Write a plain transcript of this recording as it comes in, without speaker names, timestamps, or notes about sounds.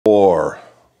4.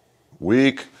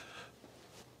 Week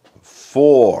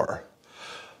 4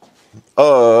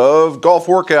 of golf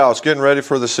workouts, getting ready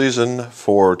for the season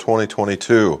for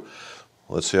 2022.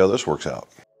 Let's see how this works out.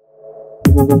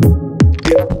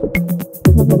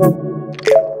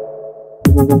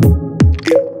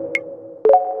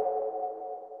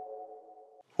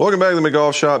 Welcome back to the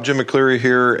Golf Shop. Jim McCleary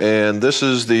here, and this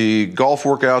is the golf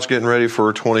workouts getting ready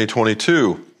for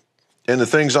 2022. And the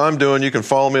things I'm doing, you can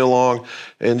follow me along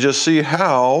and just see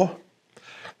how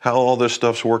all this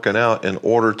stuff's working out in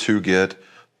order to get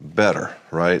better,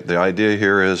 right? The idea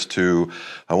here is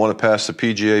I want to pass the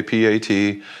PGA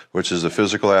PAT, which is the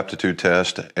physical aptitude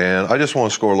test, and I just want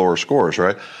to score lower scores,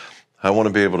 right? I want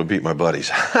to be able to beat my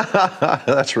buddies.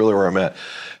 That's really where I'm at.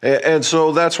 And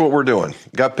so that's what we're doing.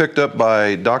 Got picked up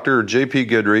by Dr.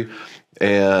 JP Guidry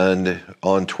and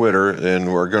on Twitter,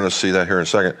 and we're going to see that here in a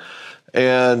second.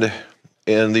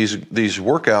 And these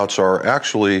workouts are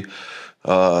actually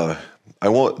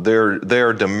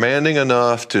they're demanding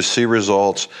enough to see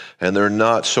results, and they're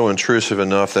not so intrusive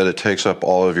enough that it takes up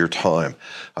all of your time.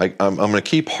 I'm going to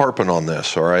keep harping on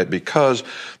this, all right? Because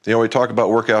we talk about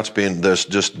workouts being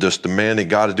this demanding,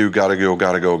 got to do, got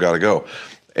to go.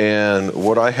 And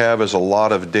what I have is a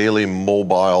lot of daily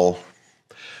mobility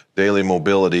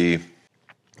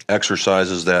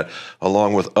exercises that,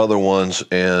 along with other ones,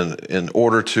 and in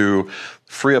order to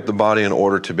free up the body in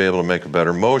order to be able to make a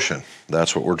better motion.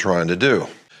 That's what we're trying to do.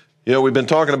 We've been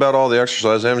talking about all the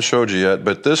exercises. I haven't showed you yet,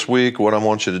 but this week what I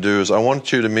want you to do is I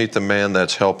want you to meet the man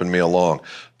that's helping me along,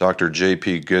 Dr.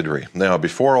 JP Guidry. Now,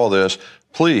 before all this,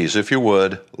 please, if you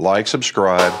would, like,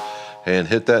 subscribe, and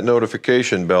hit that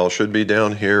notification bell. Should be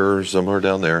down here, somewhere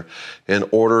down there, in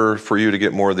order for you to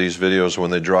get more of these videos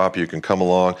when they drop. You can come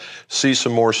along, see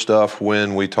some more stuff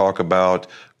when we talk about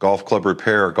golf club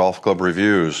repair, golf club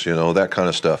reviews, that kind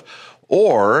of stuff.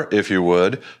 Or, if you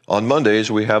would, on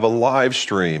Mondays we have a live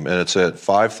stream, and it's at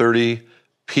 5:30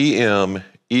 p.m.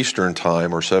 Eastern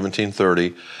Time, or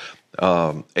 17:30,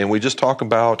 and we just talk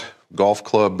about golf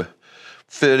club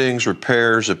fittings,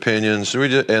 repairs, opinions, and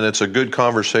it's a good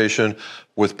conversation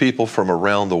with people from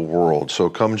around the world. So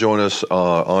come join us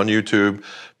on YouTube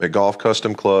at Golf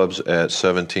Custom Clubs at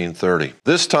 17:30.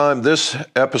 This time, this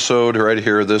episode right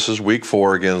here, this is week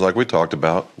 4 again, like we talked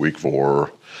about, week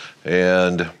 4.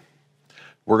 And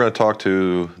we're going to talk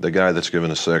to the guy that's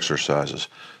giving us the exercises.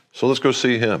 So let's go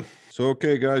see him. So,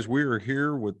 okay, guys, we are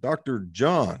here with Dr.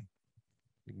 John.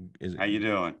 How you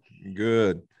doing?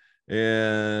 Good.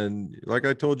 And like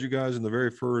I told you guys in the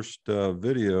very first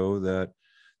video, that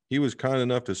he was kind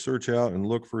enough to search out and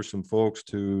look for some folks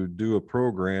to do a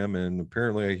program, and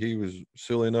apparently he was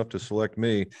silly enough to select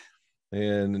me.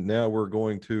 And now we're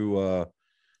going to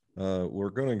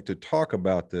talk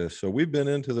about this. So we've been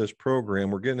into this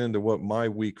program. We're getting into what my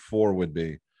week 4 would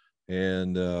be,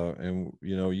 and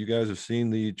you guys have seen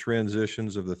the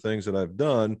transitions of the things that I've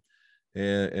done,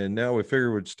 and now we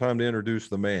figure it's time to introduce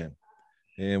the man.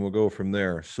 And we'll go from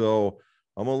there. So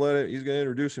I'm going to he's going to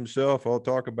introduce himself. I'll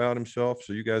talk about himself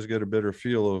so you guys get a better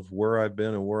feel of where I've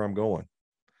been and where I'm going.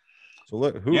 So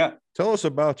tell us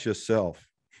about yourself.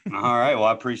 All right. Well,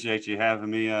 I appreciate you having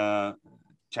me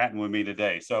chatting with me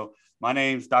today. So my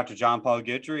name's Dr. John Paul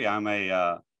Guidry. I'm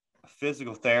a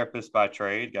physical therapist by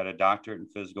trade, got a doctorate in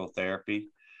physical therapy.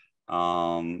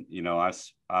 I've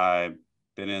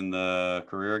been in the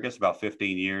career, I guess, about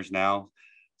 15 years now.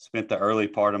 Spent the early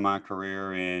part of my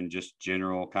career in just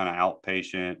general kind of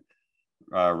outpatient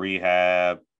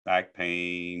rehab, back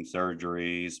pain,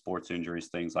 surgeries, sports injuries,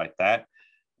 things like that.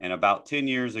 And about 10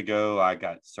 years ago, I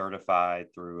got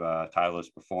certified through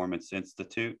Titleist Performance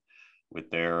Institute with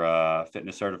their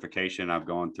fitness certification. I've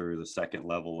gone through the second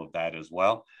level of that as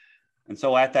well. And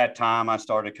so at that time, I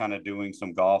started kind of doing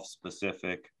some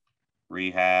golf-specific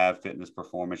rehab, fitness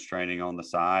performance training on the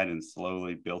side, and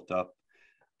slowly built up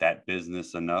that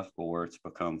business enough where it's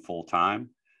become full-time,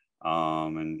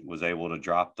 and was able to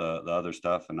drop the other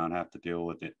stuff and not have to deal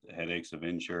with the headaches of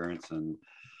insurance and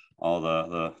all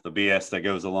the BS that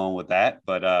goes along with that.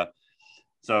 But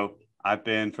so I've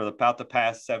been for about the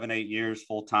past 7-8 years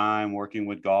full-time working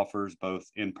with golfers, both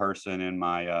in person in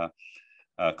my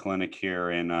clinic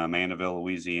here in Mandeville,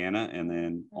 Louisiana, and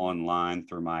then online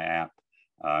through my app.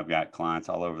 I've got clients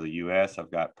all over the U.S.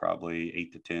 I've got probably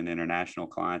 8 to 10 international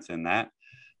clients in that.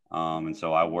 And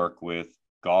so I work with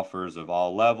golfers of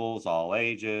all levels, all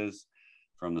ages,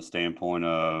 from the standpoint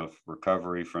of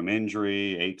recovery from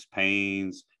injury, aches,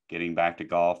 pains, getting back to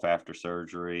golf after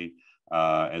surgery,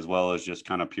 as well as just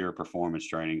kind of pure performance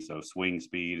training. So swing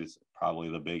speed is probably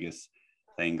the biggest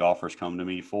thing golfers come to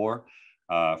me for,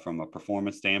 from a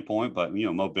performance standpoint, but,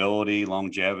 mobility,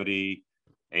 longevity,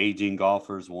 aging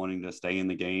golfers wanting to stay in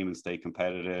the game and stay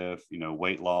competitive,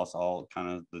 weight loss, all kind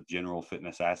of the general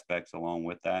fitness aspects along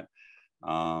with that.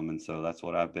 And so that's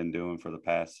what I've been doing for the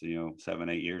past, 7,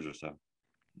 8 years or so.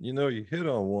 You hit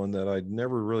on one that I'd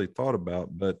never really thought about,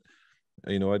 but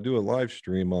I do a live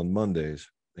stream on Mondays,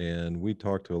 and we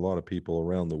talk to a lot of people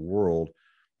around the world.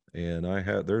 And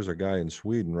there's a guy in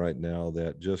Sweden right now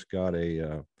that just got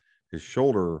his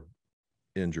shoulder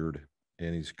injured,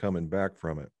 and he's coming back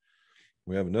from it.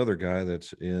 We have another guy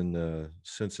that's in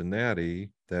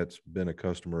Cincinnati that's been a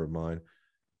customer of mine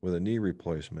with a knee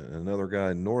replacement. Another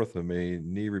guy north of me,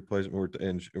 knee replacement.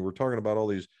 And we're talking about all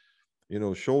these,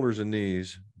 shoulders and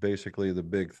knees, basically the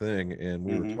big thing. And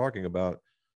we were talking about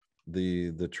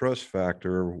the trust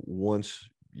factor once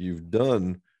you've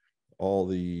done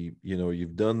all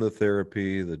you've done the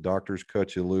therapy, the doctors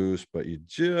cut you loose, but you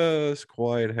just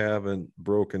quite haven't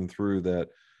broken through that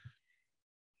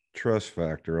trust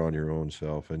factor on your own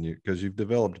self. And because you've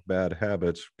developed bad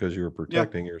habits because you're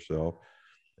protecting yourself,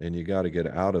 and you got to get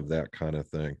out of that kind of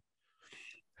thing.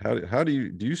 How do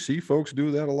you see folks do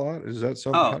that a lot? Is that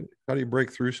something, how do you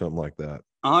break through something like that?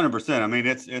 100%. I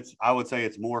mean, I would say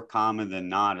it's more common than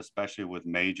not, especially with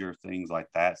major things like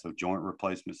that. So joint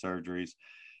replacement surgeries,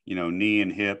 knee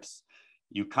and hips,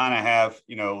 you kind of have,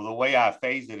 the way I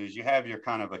phase it is you have your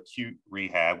kind of acute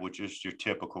rehab, which is your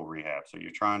typical rehab. So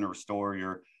you're trying to restore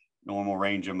your normal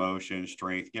range of motion,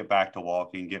 strength, get back to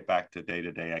walking, get back to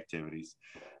day-to-day activities,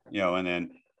 and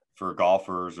then for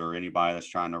golfers or anybody that's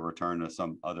trying to return to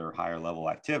some other higher level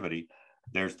activity,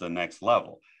 there's the next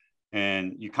level.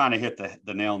 And you kind of hit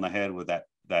the nail on the head with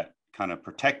that kind of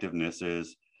protectiveness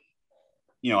is,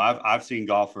 I've seen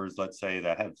golfers, let's say,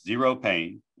 that have zero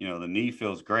pain, the knee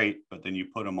feels great, but then you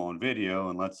put them on video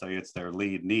and let's say it's their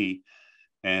lead knee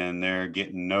and they're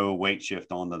getting no weight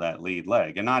shift onto that lead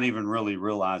leg and not even really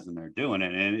realizing they're doing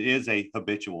it. And it is a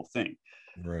habitual thing.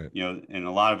 Right. And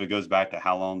a lot of it goes back to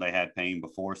how long they had pain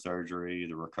before surgery,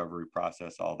 the recovery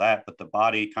process, all that, but the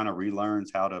body kind of relearns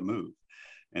how to move.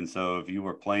 And so if you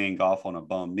were playing golf on a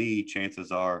bum knee,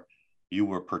 chances are you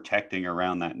were protecting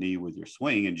around that knee with your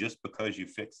swing. And just because you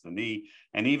fix the knee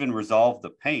and even resolve the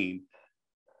pain,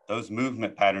 those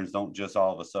movement patterns don't just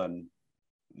all of a sudden,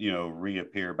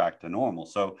 reappear back to normal.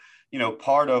 So,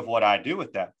 part of what I do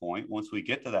at that point, once we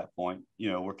get to that point,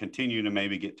 we're continuing to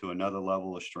maybe get to another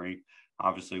level of strength.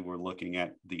 Obviously, we're looking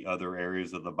at the other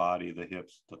areas of the body, the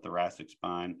hips, the thoracic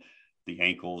spine, the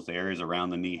ankles, the areas around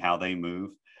the knee, how they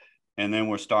move. And then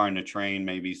we're starting to train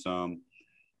maybe some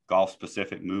golf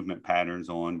specific movement patterns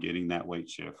on getting that weight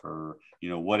shift or,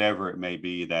 whatever it may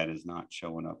be that is not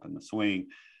showing up in the swing.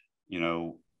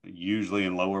 Usually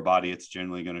in lower body, it's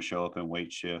generally going to show up in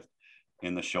weight shift.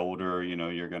 In the shoulder,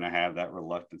 you're going to have that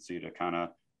reluctancy to kind of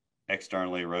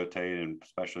externally rotate, and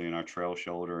especially in our trail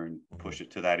shoulder, and push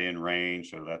it to that in range.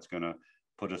 So that's going to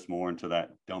put us more into that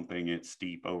dumping it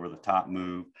steep over the top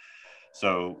move.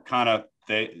 So kind of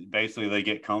they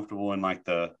get comfortable in like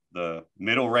the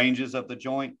middle ranges of the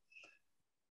joint.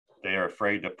 They are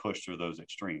afraid to push through those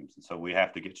extremes. And so we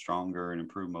have to get stronger and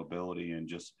improve mobility and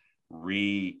just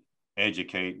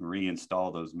re-educate and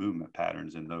reinstall those movement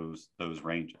patterns in those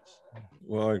ranges.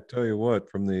 Well, I tell you what,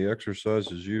 from the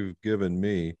exercises you've given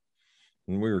me,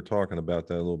 and we were talking about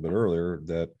that a little bit earlier,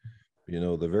 that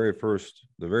the very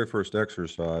first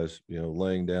exercise,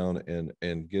 laying down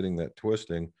and getting that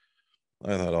twisting,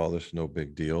 I thought, oh, this is no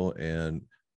big deal. And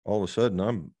all of a sudden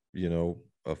I'm,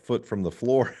 a foot from the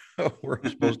floor where I'm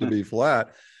supposed to be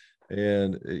flat,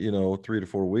 and 3 to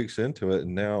 4 weeks into it,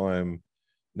 and now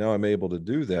I'm able to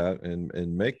do that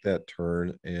and make that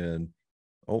turn, and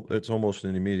it's almost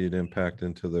an immediate impact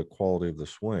into the quality of the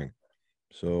swing.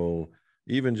 So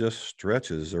even just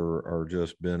stretches are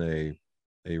just been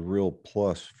a real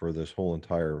plus for this whole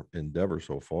entire endeavor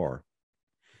so far.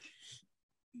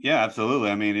 Yeah, absolutely.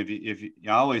 I mean, if you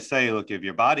I always say, look, if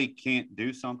your body can't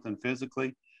do something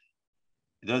physically,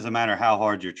 it doesn't matter how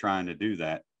hard you're trying to do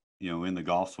that, in the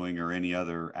golf swing or any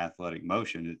other athletic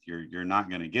motion, you're not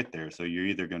going to get there. So you're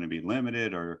either going to be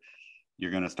limited or you're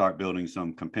going to start building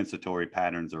some compensatory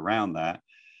patterns around that.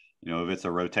 If it's a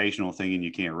rotational thing and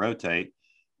you can't rotate,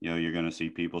 you're going to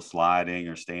see people sliding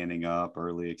or standing up,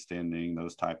 early extending,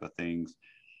 those type of things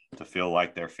to feel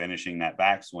like they're finishing that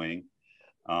backswing.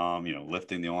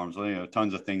 Lifting the arms,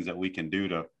 tons of things that we can do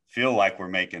to feel like we're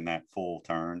making that full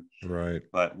turn. Right.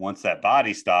 But once that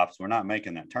body stops, we're not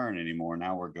making that turn anymore.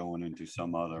 Now we're going into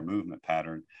some other movement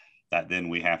pattern that then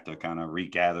we have to kind of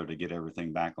regather to get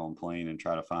everything back on plane and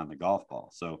try to find the golf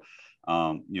ball. So,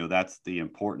 that's the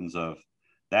importance of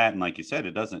that. And like you said,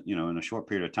 it doesn't, in a short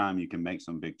period of time, you can make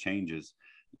some big changes,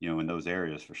 in those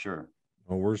areas for sure.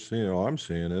 Well, I'm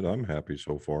seeing it. I'm happy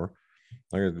so far.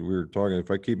 We were talking,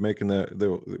 if I keep making that,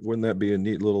 wouldn't that be a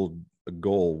neat little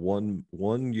goal?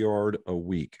 1 yard a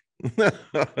week.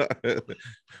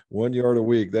 1 yard a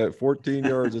week. That 14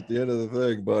 yards at the end of the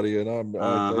thing, buddy. And I tell you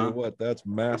Uh-huh. what, that's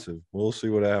massive. We'll see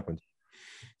what happens.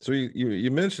 So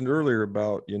you mentioned earlier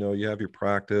about, you have your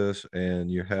practice and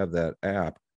you have that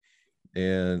app,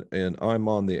 and I'm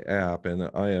on the app and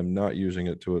I am not using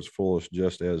it to its fullest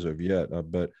just as of yet.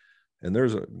 But and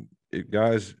there's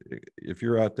guys, if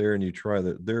you're out there and you try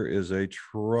that, there is a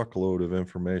truckload of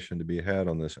information to be had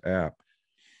on this app.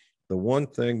 The one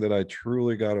thing that I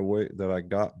truly got away that I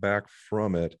got back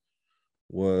from it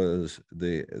was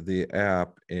the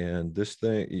app, and this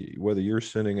thing, whether you're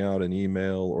sending out an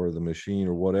email or the machine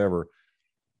or whatever,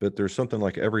 but there's something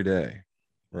like every day,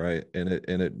 right? And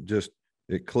it just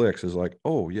it clicks, is like,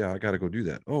 oh yeah, I got to go do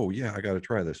that. Oh yeah, I got to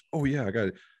try this. Oh yeah,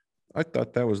 I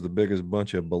thought that was the biggest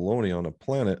bunch of baloney on the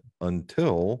planet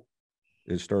until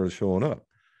it started showing up.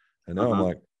 And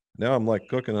Uh-huh. now I'm like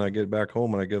cooking, and I get back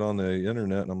home and I get on the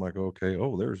internet and I'm like, okay,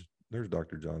 oh, there's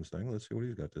Dr. John's thing. Let's see what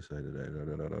he's got to say today. Da,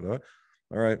 da, da, da, da.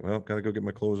 All right, well, got to go get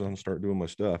my clothes on and start doing my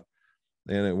stuff.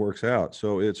 And it works out.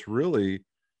 So it's really,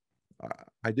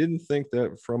 I didn't think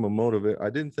that I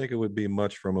didn't think it would be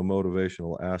much from a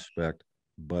motivational aspect,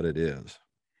 but it is.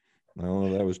 I don't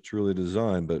know if that was truly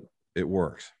designed, but it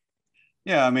works.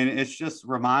 Yeah, I mean, it's just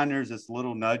reminders, it's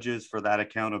little nudges for that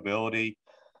accountability.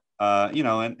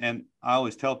 And I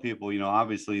always tell people,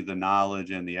 obviously the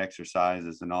knowledge and the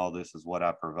exercises and all this is what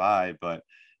I provide, but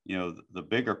the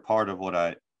bigger part of what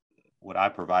I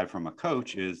provide from a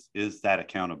coach is that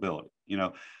accountability.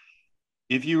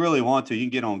 If you really want to, you can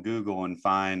get on Google and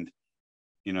find,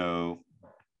 you know,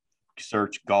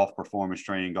 search golf performance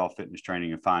training, golf fitness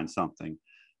training, and find something.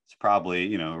 It's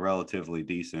probably, relatively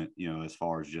decent, as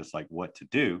far as just like what to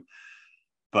do.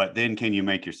 But then can you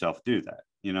make yourself do that?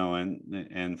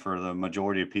 And for the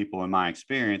majority of people in my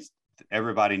experience,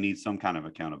 everybody needs some kind of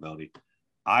accountability.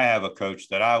 I have a coach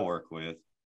that I work with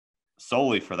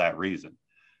solely for that reason.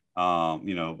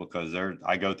 Because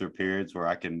I go through periods where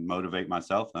I can motivate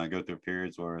myself, and I go through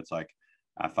periods where it's like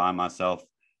I find myself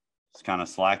just kind of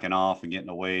slacking off and getting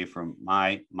away from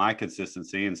my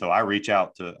consistency. And so I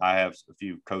have a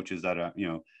few coaches that are,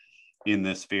 in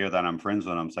this sphere that I'm friends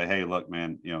with them, say, hey, look,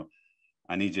 man,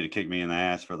 I need you to kick me in the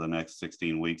ass for the next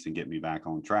 16 weeks and get me back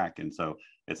on track. And so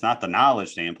it's not the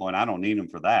knowledge standpoint. I don't need them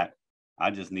for that.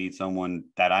 I just need someone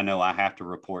that I know I have to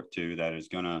report to, that is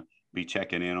going to be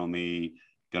checking in on me,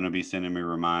 going to be sending me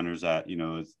reminders that,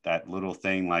 it's that little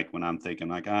thing, like when I'm thinking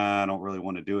like, I don't really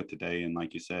want to do it today. And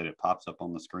like you said, it pops up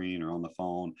on the screen or on the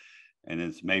phone. And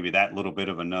it's maybe that little bit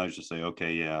of a nudge to say,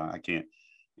 okay, yeah, I can't,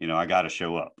 I got to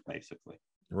show up basically.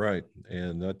 Right.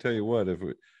 And I tell you what,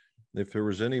 if there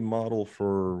was any model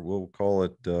for, we'll call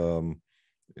it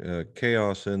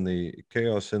chaos in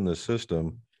the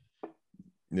system,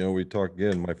 we talked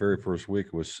again. My very first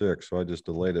week was sick, so I just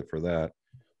delayed it for that,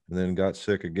 and then got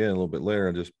sick again a little bit later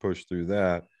and just pushed through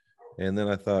that. And then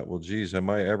I thought, well, geez, am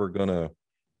I ever gonna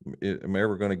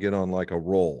get on like a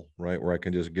roll, right, where I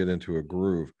can just get into a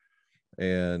groove?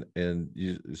 And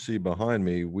you see behind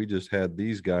me, we just had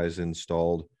these guys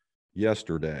installed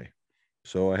yesterday.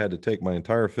 So I had to take my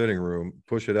entire fitting room,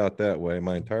 push it out that way,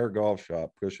 my entire golf shop,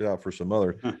 push it out for some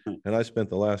other. And I spent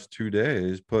the last 2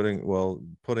 days putting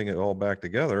it all back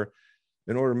together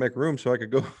in order to make room so I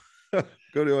could go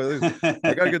go to this.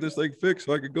 I got to get this thing fixed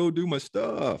so I could go do my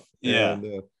stuff. Yeah.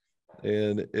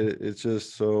 And it's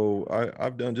just, so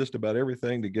I've done just about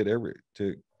everything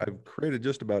I've created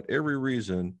just about every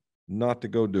reason not to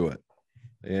go do it,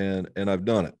 and I've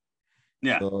done it.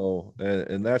 Yeah. So,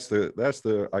 and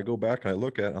I go back and I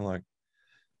look at it and I'm like,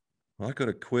 well, I could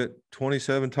have quit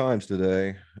 27 times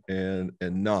today and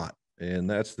not. And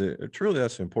that's the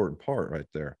important part right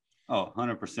there. Oh,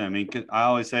 100%. I mean, I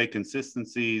always say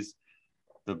consistency's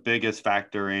the biggest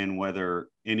factor in whether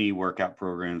any workout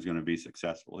program is going to be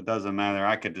successful. It doesn't matter.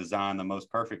 I could design the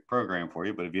most perfect program for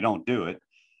you, but if you don't do it,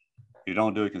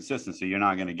 consistency, you're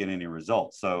not going to get any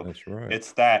results. So That's right.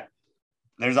 it's that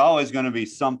there's always going to be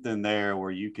something there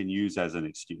where you can use as an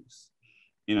excuse,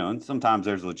 and sometimes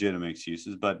there's legitimate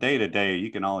excuses, but day to day,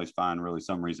 you can always find really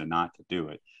some reason not to do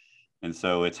it. And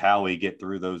so it's how we get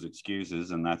through those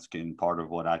excuses. And that's part of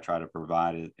what I try to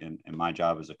provide. And my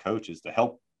job as a coach is to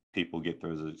help people get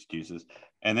through those excuses.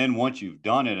 And then once you've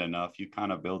done it enough, you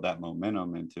kind of build that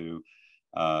momentum into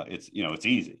it's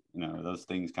easy. Those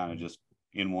things kind of just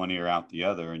in one ear out the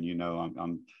other. And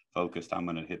I'm focused. I'm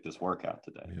going to hit this workout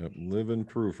today. Yep. Living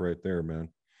proof right there, man.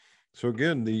 So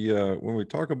again, the when we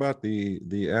talk about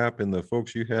the app and the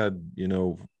folks you had,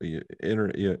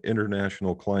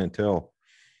 international clientele,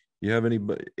 you have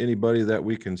anybody that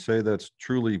we can say that's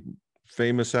truly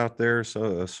famous out there?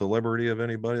 So a celebrity of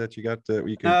anybody that you got that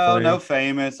we can No, no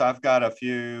claim? famous. I've got a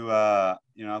few,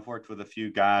 I've worked with a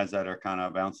few guys that are kind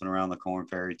of bouncing around the Corn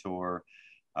Ferry Tour.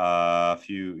 A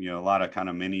few, a lot of kind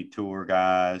of mini tour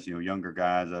guys, younger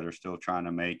guys that are still trying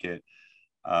to make it.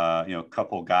 A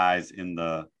couple guys in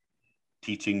the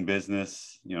teaching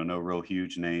business, no real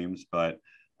huge names, but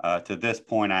to this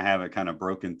point, I haven't kind of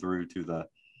broken through to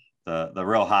the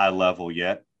real high level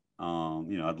yet.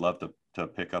 I'd love to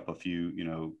pick up a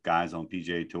few, guys on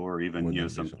PGA Tour, or even, Wouldn't that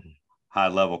be some something? high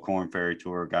level Corn Ferry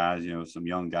Tour guys, some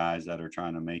young guys that are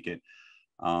trying to make it.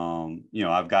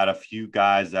 I've got a few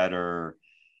guys that are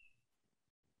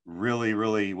really,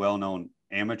 really well known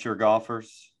amateur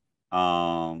golfers,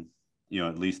 at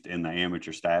least in the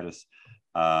amateur status.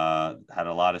 Had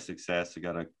a lot of success. I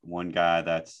got one guy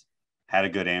that's had a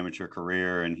good amateur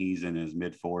career, and he's in his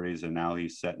mid 40s, and now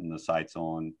he's setting the sights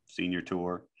on senior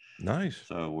tour. Nice.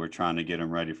 So we're trying to get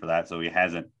him ready for that. So he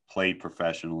hasn't played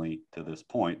professionally to this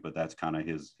point, but that's kind of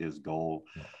his goal.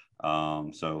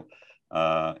 And then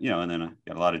I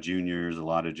got a lot of juniors, a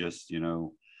lot of just,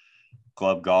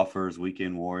 club golfers,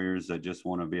 weekend warriors that just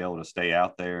want to be able to stay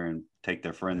out there and take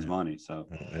their friends' money. So,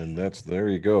 and there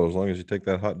you go. As long as you take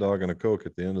that hot dog and a Coke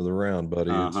at the end of the round,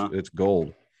 buddy, it's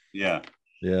gold. Yeah.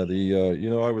 Yeah.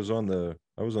 I was on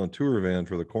tour van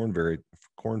for the Corn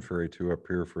Ferry Tour up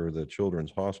here for the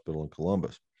Children's Hospital in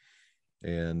Columbus,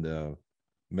 and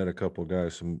met a couple of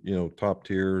guys, some top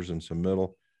tiers and some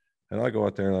middle, and I go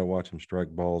out there and I watch them strike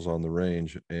balls on the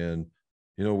range, and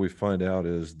we find out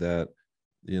is that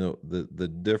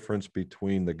the difference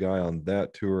between the guy on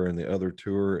that tour and the other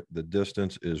tour, the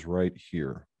distance is right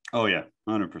here. Oh yeah,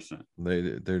 100%.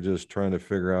 They're just trying to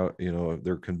figure out,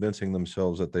 they're convincing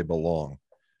themselves that they belong.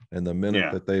 And the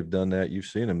minute that they've done that, you've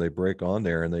seen them, they break on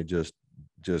there and they just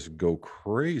go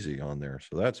crazy on there.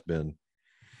 So that's the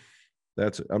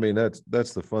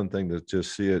fun thing, to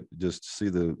just see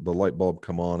the light bulb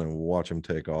come on and watch them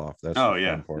take off. That's the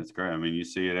fun part. It's great. I mean, you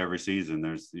see it every season.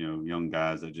 There's, young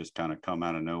guys that just kind of come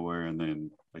out of nowhere and then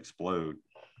explode.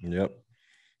 Yep.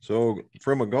 So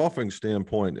from a golfing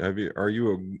standpoint, are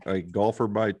you a golfer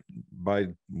by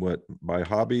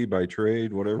hobby, by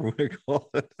trade, whatever we call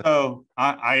it? So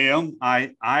I am.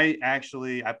 I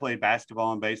actually played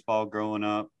basketball and baseball growing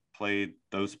up, played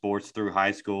those sports through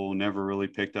high school, never really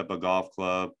picked up a golf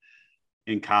club.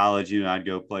 In college, I'd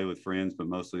go play with friends, but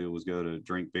mostly it was go to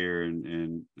drink beer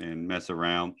and mess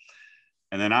around.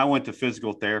 And then I went to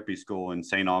physical therapy school in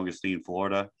St. Augustine,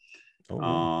 Florida. Oh,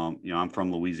 wow. I'm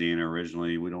from Louisiana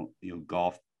originally. We don't,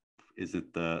 golf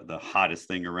isn't the hottest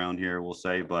thing around here, we'll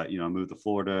say, but I moved to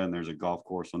Florida and there's a golf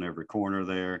course on every corner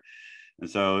there. And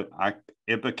so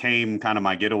it became kind of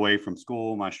my getaway from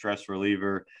school, my stress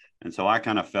reliever. And so I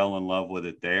kind of fell in love with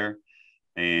it there.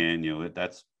 And,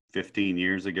 that's 15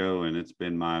 years ago. And it's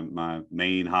been my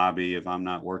main hobby. If I'm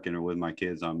not working or with my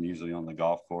kids, I'm usually on the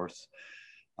golf course.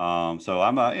 So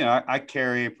I'm I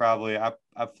carry probably, I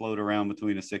float around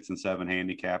between a 6 and 7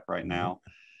 handicap right now.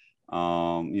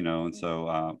 And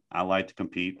so I like to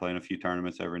compete, play in a few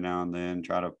tournaments every now and then,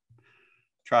 try to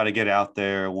get out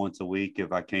there once a week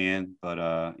if I can. But,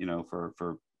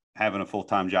 for having a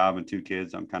full-time job and 2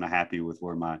 kids, I'm kind of happy with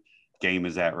where my game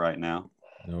is at right now.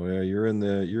 Oh yeah. You're in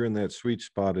that sweet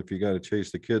spot if you got to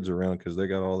chase the kids around, because they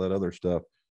got all that other stuff.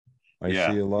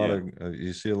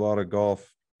 You see a lot of golf.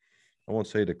 I won't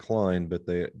say decline, but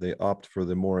they opt for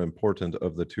the more important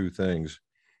of the two things,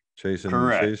 chasing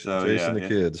the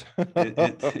kids.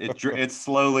 It's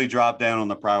slowly dropped down on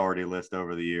the priority list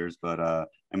over the years, but I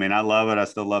love it. I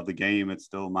still love the game. It's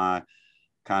still my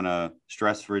kind of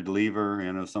stress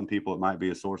reliever. Some people it might be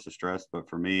a source of stress, but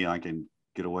for me, I can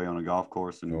get away on a golf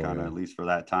course and at least for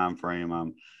that time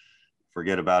frame,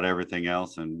 forget about everything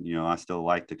else. And I still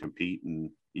like to compete,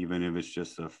 and even if it's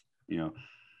just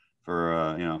for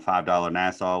 $5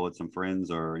 Nassau with some friends,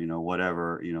 or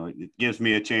whatever, it gives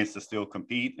me a chance to still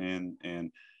compete. And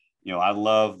I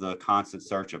love the constant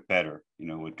search of better,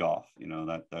 with golf.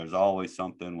 That there's always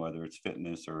something, whether it's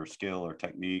fitness or skill or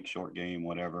technique, short game,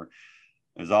 whatever.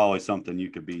 There's always something you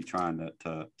could be trying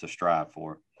to strive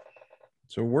for.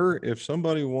 So if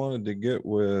somebody wanted to get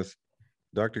with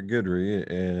Dr. Guidry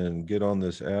and get on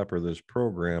this app or this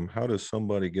program, how does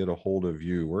somebody get a hold of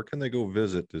you? Where can they go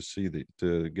visit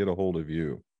to get a hold of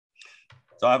you?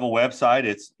 So I have a website.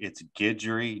 It's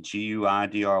Guidry,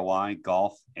 Guidry,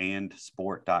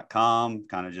 golfandsport.com.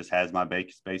 Kind of just has my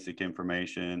basic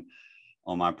information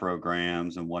on my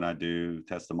programs and what I do,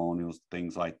 testimonials,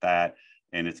 things like that.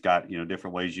 and it's got,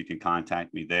 different ways you can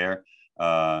contact me there.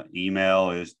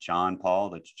 Email is John Paul,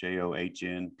 that's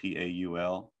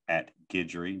JOHNPAUL at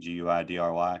Guidry, GUIDRY,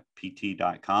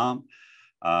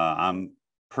 I'm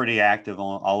pretty active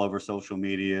on all over social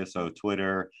media. So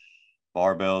Twitter,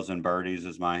 Barbells and Birdies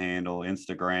is my handle,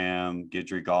 Instagram,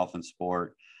 Guidry Golf and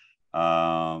Sport.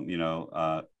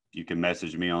 You can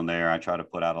message me on there. I try to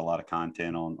put out a lot of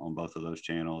content on both of those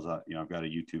channels. I've got a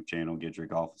YouTube channel, Guidry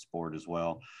Golf and Sport as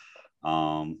well.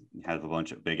 Have a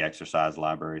bunch of big exercise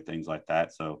library, things like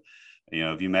that. So,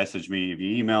 if you message me, if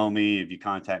you email me, if you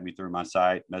contact me through my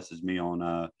site, message me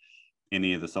on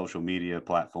any of the social media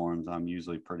platforms, I'm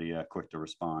usually pretty quick to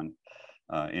respond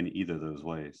in either of those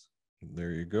ways.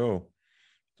 There you go.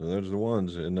 So there's the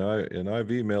ones, and I've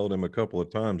emailed him a couple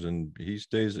of times, and he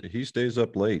stays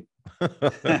up late.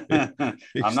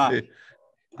 I'm not,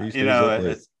 he stays up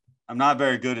late. I'm not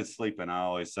very good at sleeping, I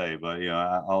always say, but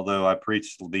although I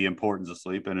preach the importance of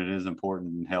sleep, and it is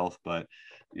important in health, but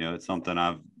it's something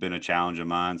I've been a challenge of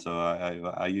mine. So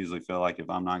I usually feel like if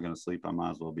I'm not going to sleep, I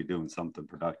might as well be doing something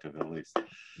productive at least.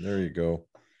 There you go.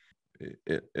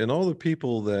 And all the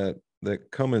people that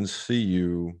come and see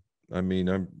you, I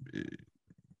mean,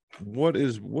 what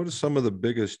is some of the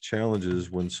biggest challenges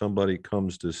when somebody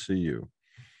comes to see you?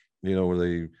 Where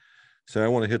they say, I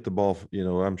want to hit the ball,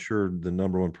 I'm sure the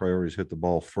number one priority is hit the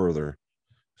ball further.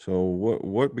 So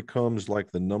what becomes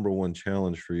like the number one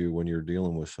challenge for you when you're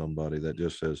dealing with somebody that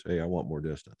just says, hey, I want more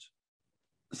distance?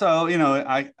 So,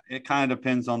 it kind of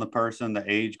depends on the person, the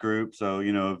age group. So,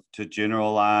 to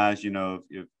generalize,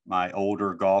 if my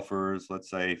older golfers,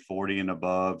 let's say 40 and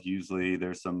above, usually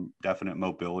there's some definite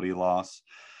mobility loss.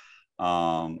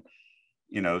 I'm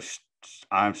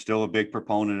still a big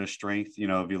proponent of strength.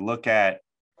 If you look at,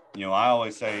 I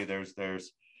always say there's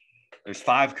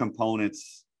 5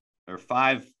 components or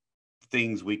 5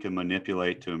 things we can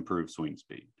manipulate to improve swing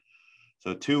speed.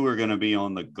 So 2 are going to be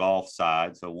on the golf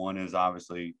side. So 1 is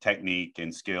obviously technique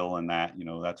and skill, and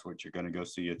that's what you're going to go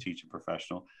see a teaching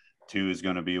professional. 2 is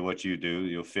going to be what you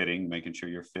do, fitting, making sure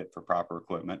you're fit for proper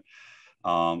equipment.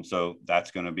 So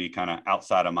that's going to be kind of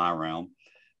outside of my realm.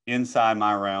 Inside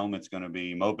my realm, it's going to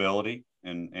be mobility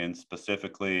and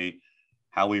specifically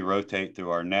how we rotate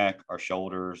through our neck, our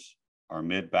shoulders, our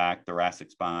mid-back,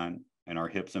 thoracic spine, and our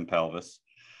hips and pelvis.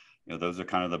 Those are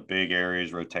kind of the big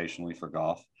areas rotationally for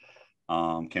golf.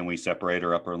 Can we separate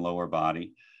our upper and lower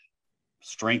body?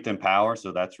 Strength and power,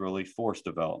 so that's really force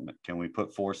development. Can we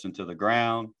put force into the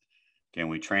ground? Can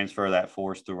we transfer that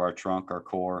force through our trunk, our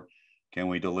core? Can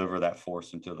we deliver that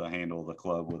force into the handle of the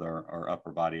club with our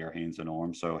upper body, our hands and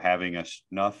arms? So having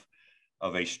enough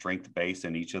of a strength base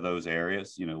in each of those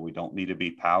areas, we don't need to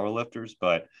be power lifters,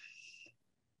 but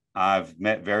I've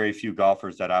met very few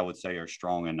golfers that I would say are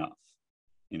strong enough,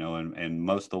 and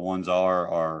most of the ones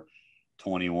are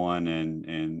 21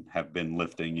 and have been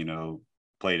lifting,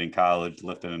 played in college,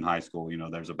 lifted in high school,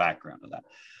 there's a background of that.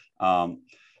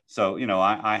 So,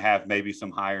 I have maybe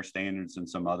some higher standards than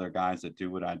some other guys that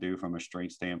do what I do from a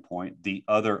strength standpoint. The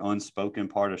other unspoken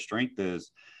part of strength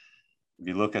is, if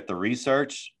you look at the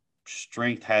research,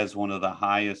 strength has one of the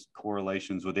highest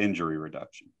correlations with injury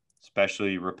reduction,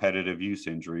 especially repetitive use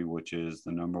injury, which is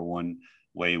the number one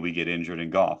way we get injured in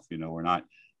golf. We're not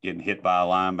getting hit by a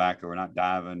linebacker. We're not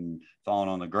diving, falling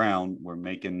on the ground. We're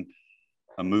making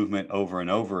a movement over and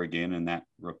over again, and that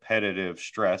repetitive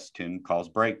stress can cause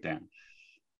breakdown.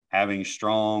 Having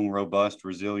strong, robust,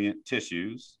 resilient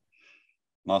tissues,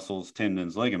 muscles,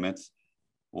 tendons, ligaments,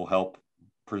 will help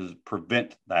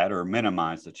prevent that or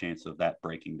minimize the chance of that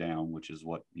breaking down, which is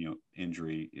what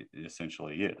injury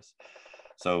essentially is.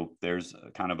 So there's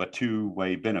kind of a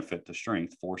 2-way benefit to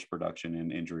strength: force production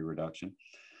and injury reduction.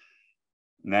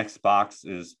 Next box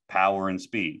is power and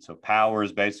speed. So power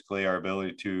is basically our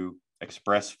ability to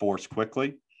express force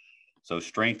quickly. So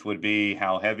strength would be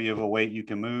how heavy of a weight you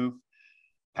can move.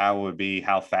 Power would be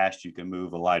how fast you can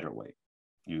move a lighter weight.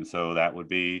 And so that would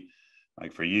be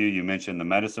like for you mentioned the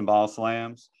medicine ball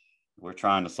slams. We're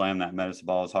trying to slam that medicine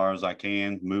ball as hard as I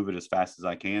can, move it as fast as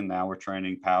I can. Now we're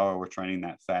training power. We're training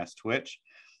that fast twitch.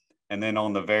 And then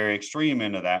on the very extreme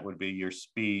end of that would be your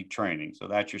speed training. So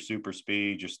that's your super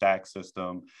speed, your stack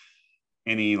system,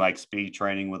 any like speed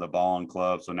training with a ball and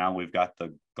club. So now we've got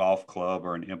the golf club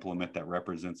or an implement that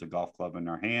represents a golf club in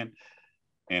our hand.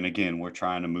 And again, we're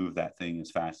trying to move that thing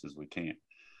as fast as we can,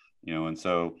 and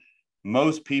so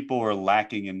most people are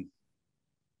lacking in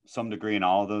some degree in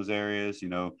all of those areas.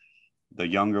 The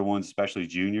younger ones, especially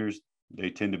juniors,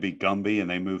 they tend to be Gumby and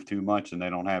they move too much and they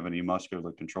don't have any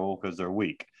muscular control because they're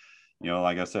weak.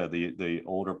 Like I said, the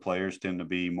older players tend to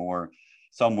be more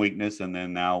some weakness, and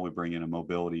then now we bring in a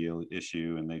mobility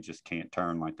issue and they just can't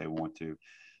turn like they want to.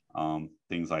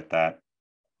 Things like that.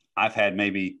 I've had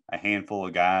maybe a handful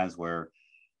of guys where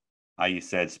you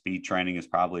said speed training is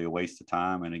probably a waste of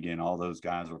time. And again, all those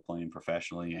guys were playing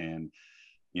professionally, and,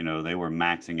 you know, they were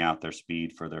maxing out their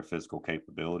speed for their physical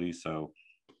capabilities. So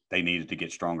they needed to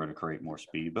get stronger to create more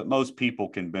speed. But most people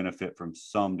can benefit from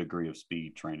some degree of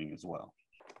speed training as well.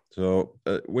 So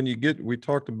we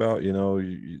talked about, you know,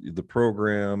 the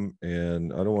program,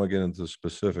 and I don't want to get into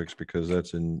specifics because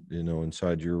that's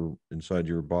inside your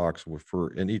box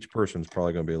and each person's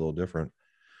probably going to be a little different.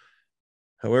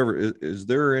 However, is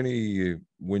there any,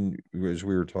 as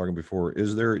we were talking before,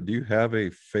 do you have a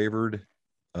favored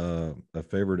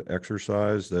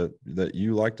exercise that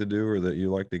you like to do or that you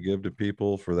like to give to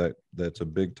people that's a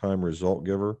big time result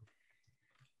giver?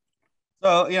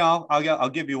 So, you know,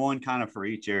 I'll give you one kind of for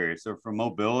each area. So for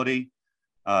mobility,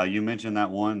 you mentioned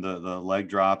that one, the leg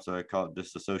drops, I call it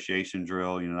disassociation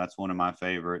drill. You know, that's one of my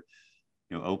favorite.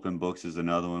 You know, open books is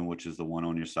another one, which is the one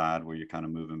on your side where you're kind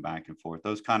of moving back and forth.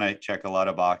 Those kind of check a lot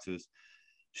of boxes.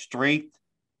 Strength,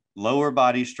 lower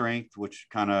body strength, which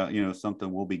kind of, you know,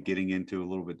 something we'll be getting into a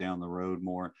little bit down the road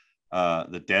more.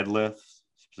 The deadlift,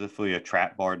 specifically a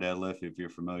trap bar deadlift, if you're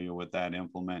familiar with that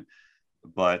implement,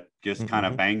 but just kind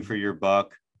of bang for your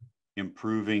buck,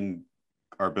 improving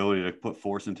our ability to put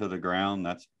force into the ground.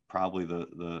 That's probably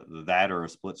that or a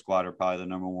split squat are probably the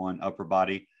number one. Upper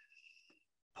body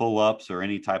pull-ups or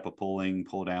any type of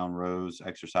pull down rows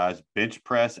exercise. Bench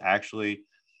press actually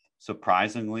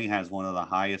surprisingly has one of the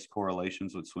highest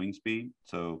correlations with swing speed.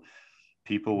 So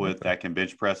people that can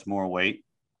bench press more weight,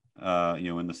 you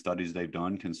know, in the studies they've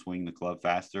done, can swing the club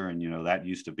faster. And, you know, that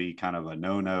used to be kind of a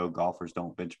no-no. Golfers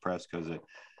don't bench press because it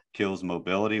kills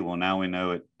mobility. Well, now we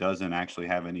know it doesn't actually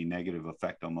have any negative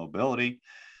effect on mobility,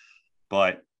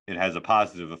 but it has a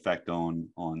positive effect on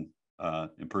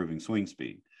improving swing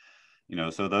speed. You know,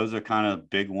 so those are kind of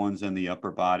big ones in the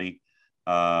upper body.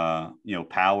 You know,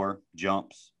 power,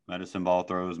 jumps, medicine ball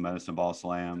throws, medicine ball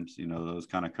slams, you know, those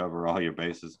kind of cover all your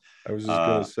bases. I was just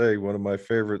going to say one of my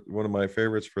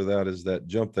favorites for that is that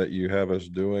jump that you have us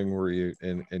doing where you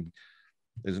and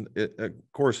isn't it, of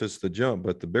course it's the jump,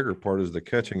 but the bigger part is the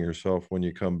catching yourself when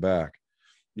you come back.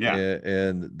 Yeah.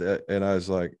 And I was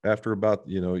like, after about,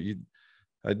 you know,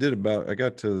 I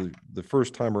got to the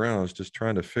first time around, I was just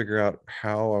trying to figure out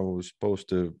how I was supposed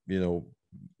to, you know,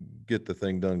 get the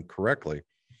thing done correctly.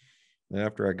 And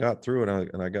after I got through it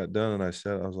and I got done and I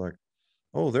was like,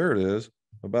 oh, there it is.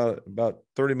 About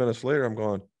 30 minutes later, I'm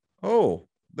going, oh,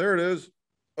 there it is.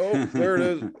 Oh, there it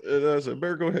is. And I said,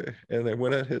 better go ahead. And then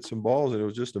when I hit some balls, and it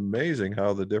was just amazing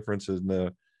how the difference in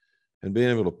being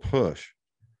able to push.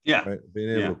 Yeah. Right?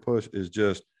 Being able to push is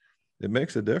just, it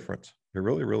makes a difference. It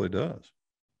really, really does.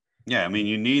 Yeah. I mean,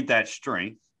 you need that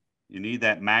strength, you need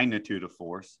that magnitude of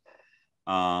force.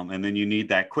 And then you need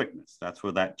that quickness. That's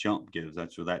where that jump gives.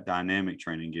 That's where that dynamic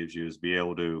training gives you, is be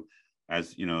able to,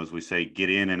 as you know, as we say, get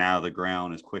in and out of the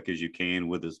ground as quick as you can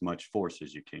with as much force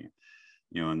as you can.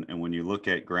 You know, and when you look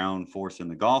at ground force in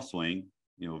the golf swing,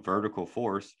 you know, vertical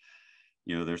force,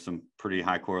 you know, there's some pretty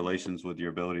high correlations with your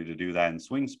ability to do that in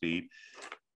swing speed.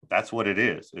 That's what it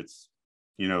is. It's,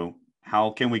 you know,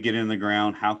 how can we get in the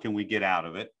ground? How can we get out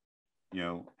of it? You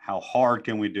know, how hard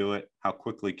can we do it? How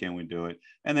quickly can we do it?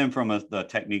 And then from the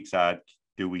technique side,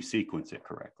 do we sequence it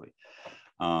correctly?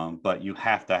 But you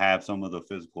have to have some of the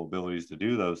physical abilities to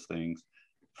do those things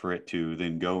for it to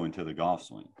then go into the golf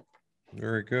swing.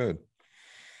 Very good.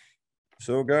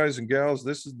 So guys and gals,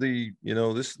 this is the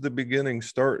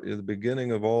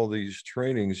beginning of all these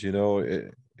trainings, you know,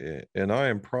 and I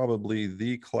am probably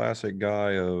the classic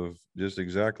guy of just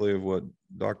exactly of what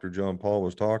Dr. John Paul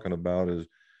was talking about, is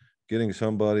getting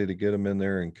somebody to get them in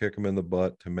there and kick them in the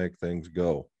butt to make things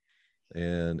go.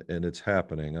 And it's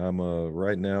happening. I'm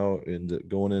right now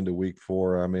going into week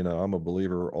 4. I mean, I'm a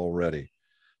believer already.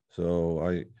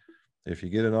 So if you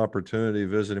get an opportunity,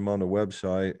 visit him on the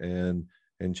website and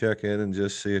check in and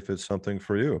just see if it's something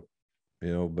for you,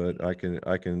 you know. But I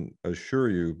can assure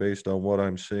you, based on what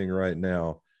I'm seeing right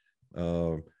now,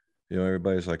 you know,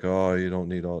 everybody's like, oh, you don't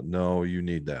need all. No, you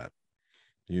need that.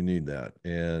 You need that.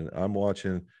 And I'm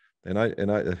watching, and I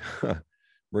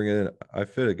bring it in. I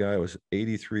fit a guy who was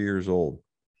 83 years old,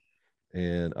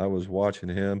 and I was watching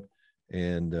him,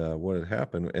 and what had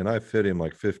happened, and I fit him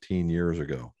like 15 years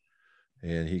ago,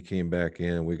 and he came back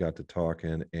in. We got to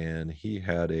talking, and he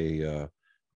had a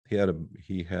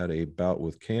bout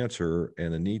with cancer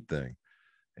and a knee thing.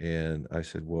 And I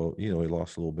said, well, you know, he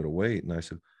lost a little bit of weight. And I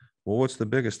said, well, what's the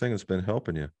biggest thing that's been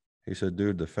helping you? He said,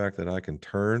 dude, the fact that I can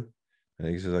turn. And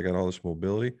he says, I got all this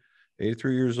mobility.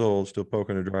 83 years old, still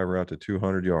poking a driver out to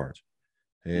 200 yards.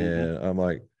 And I'm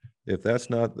like, if that's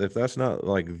not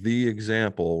like the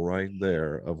example right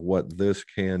there of what this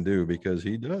can do, because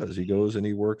he goes and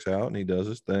he works out and he does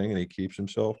his thing and he keeps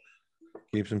himself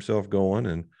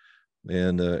going.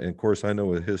 And of course I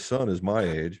know his son is my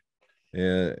age,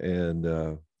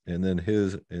 and then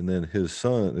his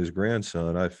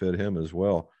grandson, I fed him as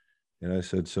well. And I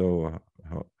said, so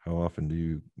how often do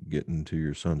you get into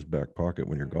your son's back pocket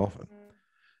when you're golfing?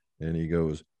 And he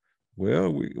goes,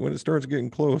 well, when it starts getting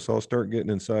close, I'll start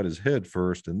getting inside his head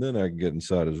first, and then I can get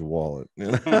inside his wallet.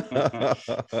 But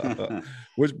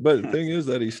the thing is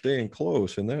that he's staying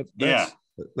close, and that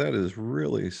is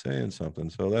really saying something.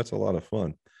 So that's a lot of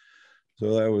fun. So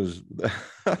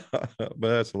but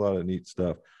that's a lot of neat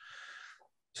stuff.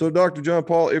 So Dr. John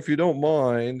Paul, if you don't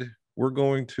mind, we're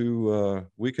going to,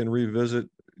 we can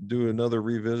do another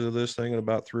revisit of this thing in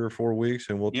about 3 or 4 weeks,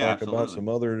 and we'll talk about some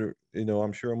other,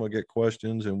 I'm sure I'm going to get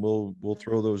questions, and we'll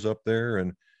throw those up there,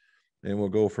 and we'll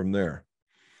go from there.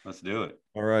 Let's do it.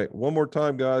 All right. One more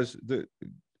time, guys.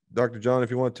 Dr. John, if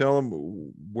you want to tell them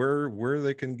where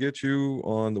they can get you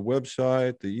on the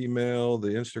website, the email, the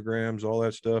Instagrams, all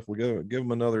that stuff, we give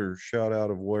them another shout out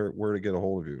of where to get a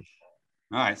hold of you.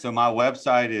 All right. So my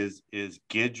website is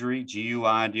Guidry,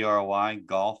 Guidry,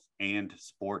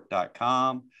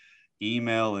 golfandsport.com.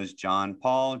 Email is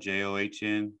johnpaul,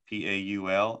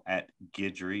 JOHNPAUL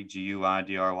 @Guidry,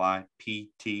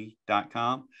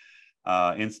 GUIDRYPT.com.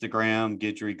 Instagram,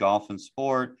 Guidry Golf and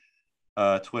Sport.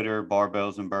 Twitter,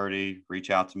 Barbells and Birdie. Reach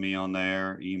out to me on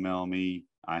there. Email me.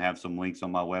 I have some links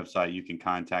on my website. You can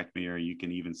contact me, or you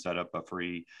can even set up a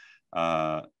free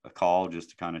a call just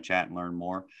to kind of chat and learn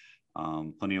more.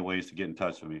 Plenty of ways to get in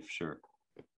touch with me for sure.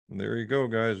 There you go,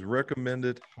 guys. Recommend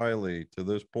it highly to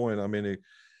this point. I mean,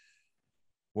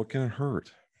 what can it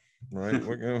hurt, right?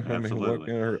 What can it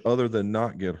hurt other than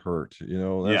not get hurt?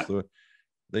 That's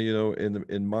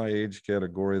in my age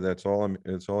category, that's all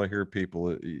I hear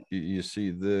people. You see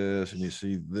this and you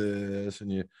see this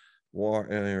and you walk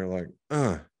and you're like,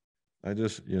 I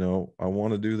just, I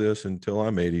want to do this until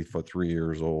I'm 83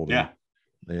 years old.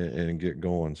 And get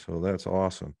going. So that's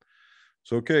awesome.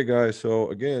 So, okay, guys.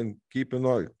 So again, keep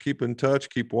in touch,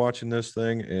 keep watching this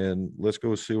thing, and let's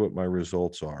go see what my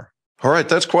results are. All right,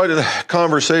 that's quite a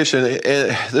conversation.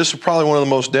 And this is probably one of the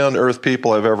most down-to-earth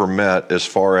people I've ever met, as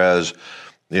far as,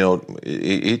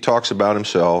 he talks about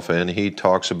himself, and he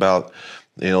talks about,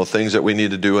 things that we need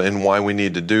to do and why we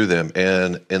need to do them.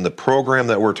 And in the program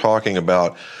that we're talking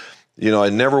about, I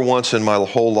never once in my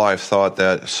whole life thought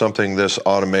that something this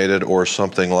automated or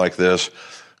something like this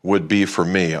would be for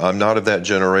me. I'm not of that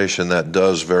generation that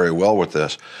does very well with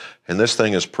this. And this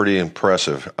thing is pretty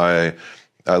impressive. I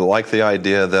like the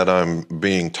idea that I'm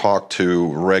being talked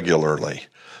to regularly.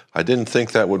 I didn't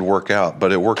think that would work out,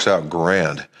 but it works out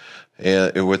grand.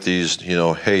 And with these,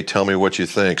 hey, tell me what you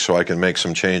think so I can make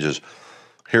some changes.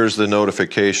 Here's the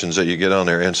notifications that you get on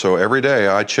there. And so every day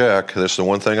I check. This is the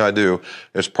one thing I do.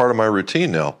 It's part of my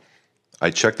routine now. I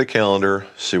check the calendar,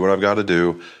 see what I've got to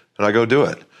do, and I go do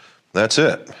it. That's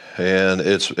it. And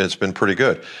it's been pretty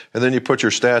good. And then you put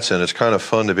your stats in. It's kind of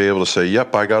fun to be able to say,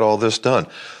 yep, I got all this done.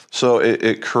 So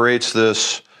it creates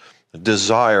this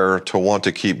desire to want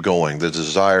to keep going, the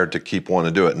desire to keep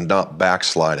wanting to do it and not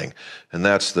backsliding. And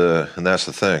that's the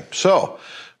thing. So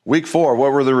week 4,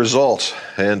 what were the results?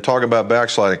 And talking about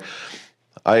backsliding,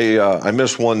 I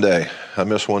missed one day. I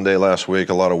missed one day last week.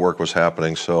 A lot of work was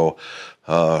happening. So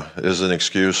is an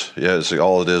excuse? Yeah,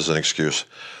 all it is an excuse.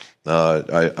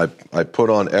 I put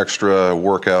on extra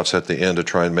workouts at the end to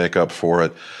try and make up for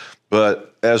it.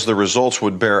 But as the results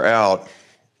would bear out,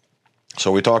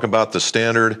 so we talk about the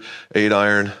standard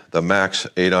 8-iron, the max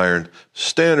 8-iron,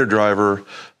 standard driver,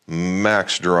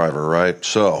 max driver, right?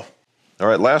 So, all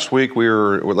right, last week we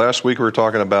were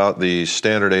talking about the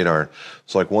standard 8-iron.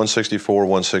 It's like 164,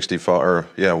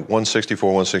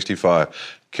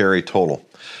 165 carry total,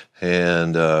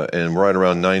 and right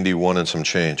around 91 and some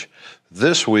change.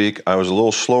 This week, I was a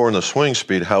little slower in the swing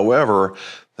speed. However,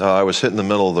 I was hitting the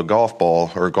middle of the golf ball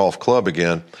or golf club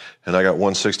again, and I got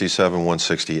 167,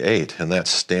 168, and that's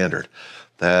standard.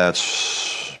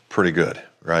 That's pretty good,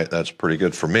 right? That's pretty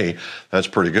good for me. That's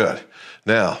pretty good.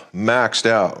 Now, maxed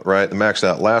out, right? The maxed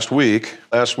out last week,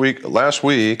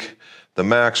 the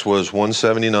max was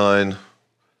 179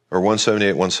 or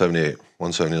 178,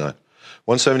 179.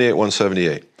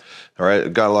 178. All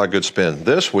right, got a lot of good spin.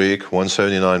 This week,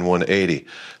 179, 180.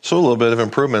 So a little bit of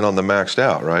improvement on the maxed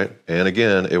out, right? And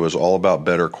again, it was all about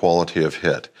better quality of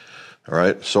hit. All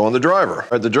right, so on the driver. All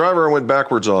right, the driver I went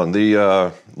backwards on.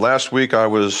 The last week I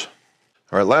was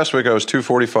All right, last week I was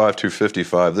 245,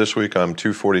 255. This week I'm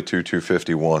 242,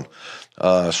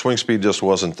 251. Swing speed just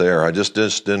wasn't there. I just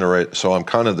didn't rate, so I'm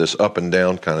kind of this up and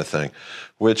down kind of thing,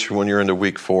 which when you're into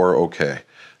week 4, okay.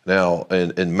 Now,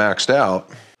 in maxed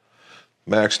out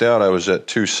I was at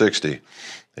 260.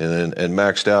 And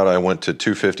maxed out I went to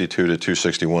 252 to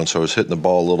 261, so I was hitting the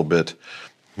ball a little bit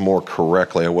more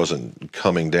correctly. I wasn't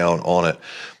coming down on it.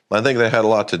 I think that had a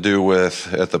lot to do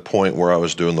with at the point where I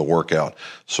was doing the workout.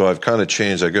 So I've kind of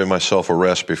changed. I gave myself a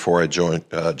rest before I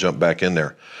jump back in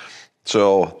there.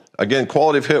 So again,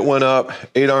 quality of hit went up.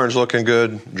 8-iron's looking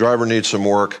good. Driver needs some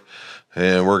work,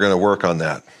 and we're going to work on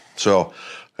that. So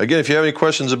again, if you have any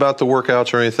questions about the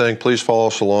workouts or anything, please follow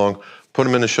us along. Put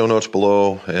them in the show notes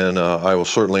below, and I will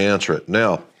certainly answer it.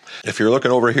 Now, if you're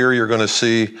looking over here, you're going to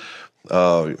see,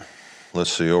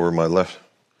 let's see, over my left.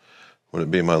 Would it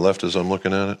be my left as I'm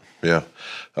looking at it?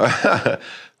 Yeah.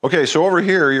 Okay, so over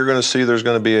here, you're going to see there's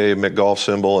going to be a McGolf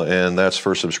symbol, and that's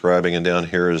for subscribing. And down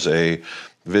here is a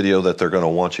video that they're going to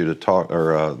want you to talk,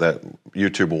 or that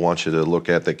YouTube will want you to look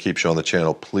at that keeps you on the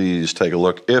channel. Please take a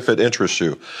look if it interests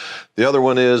you. The other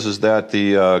one is that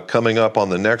the coming up on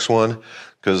the next one,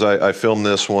 because I filmed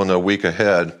this one a week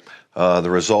ahead, the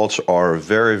results are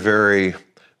very, very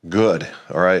good.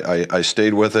 All right, I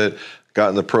stayed with it. Got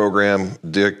in the program,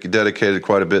 dedicated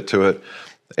quite a bit to it,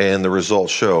 and the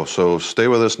results show. So stay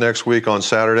with us next week on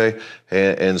Saturday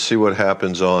and see what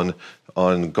happens on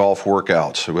golf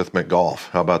workouts with McGolf.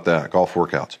 How about that? Golf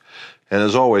workouts. And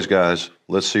as always, guys,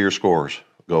 let's see your scores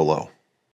go low.